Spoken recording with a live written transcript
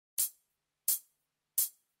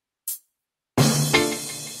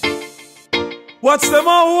Watch them a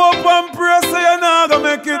hope and pray so you not gonna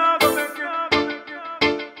make it.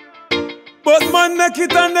 But man make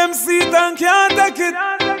it and them see it and can't take it.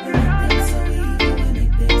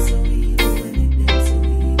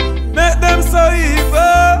 Make them so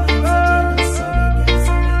evil.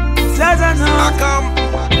 Akam.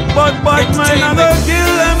 But bad mind a go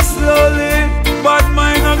kill them slowly. Bad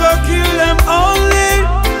mind a go kill them only.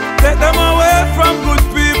 Take them away from good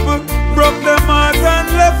people. Broke them heart and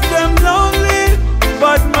left them lonely.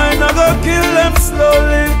 Bad mind a go kill them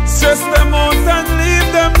slowly. Stress them out and leave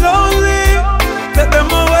them lonely. Take them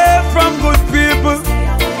away from good people.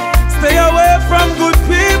 Stay away from good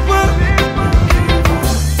people.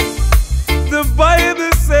 The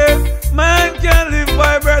Bible says man can't live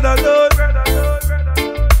by bread alone.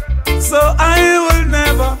 So I will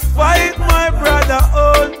never fight my brother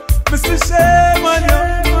on. Mr. Shame on you.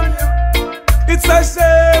 It's a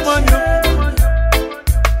shame on you.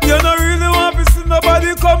 You don't really want to see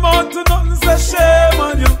nobody come out to nothing. It's a shame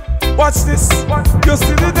on you. Watch this. You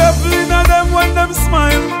see the devil in them when them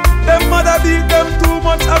smile. Them mother beat them too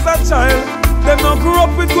much as a child. Them not grew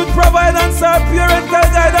up with good providence or parental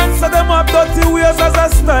guidance. So them have dirty ways as a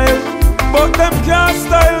style. But them can't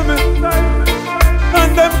style me.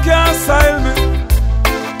 And them can't style me.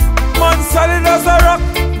 Man solid as a rock.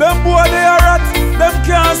 Them boy they a rat. Them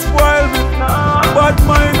can't spoil me. But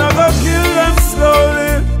mine a go kill them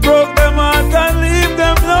slowly. Broke them heart and leave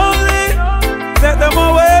them lonely. Take them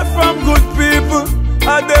away from good people.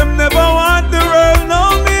 And them never want the world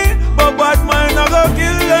know me. But bad mine a go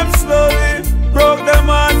kill them slowly. Broke them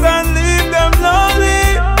heart and leave them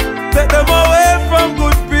lonely. Take them away from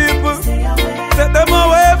good people. Take them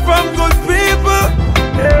away from good people.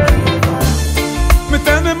 Me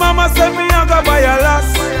tell me mama say me a go buy a lass.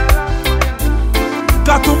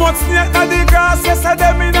 Got too much snake na the grass. Yes I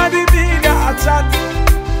them inna the media a chat.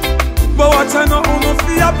 But watch I know uno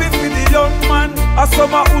fi happy for the young man. A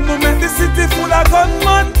summer uno make the city full of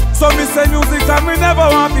gunman. So me say music and me never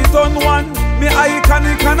want be done one. Me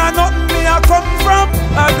iconic and a nothing me a come from.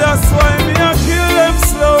 And that's why me a kill them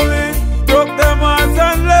slowly. Broke them heart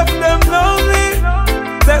and left them lonely.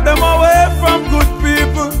 Take them away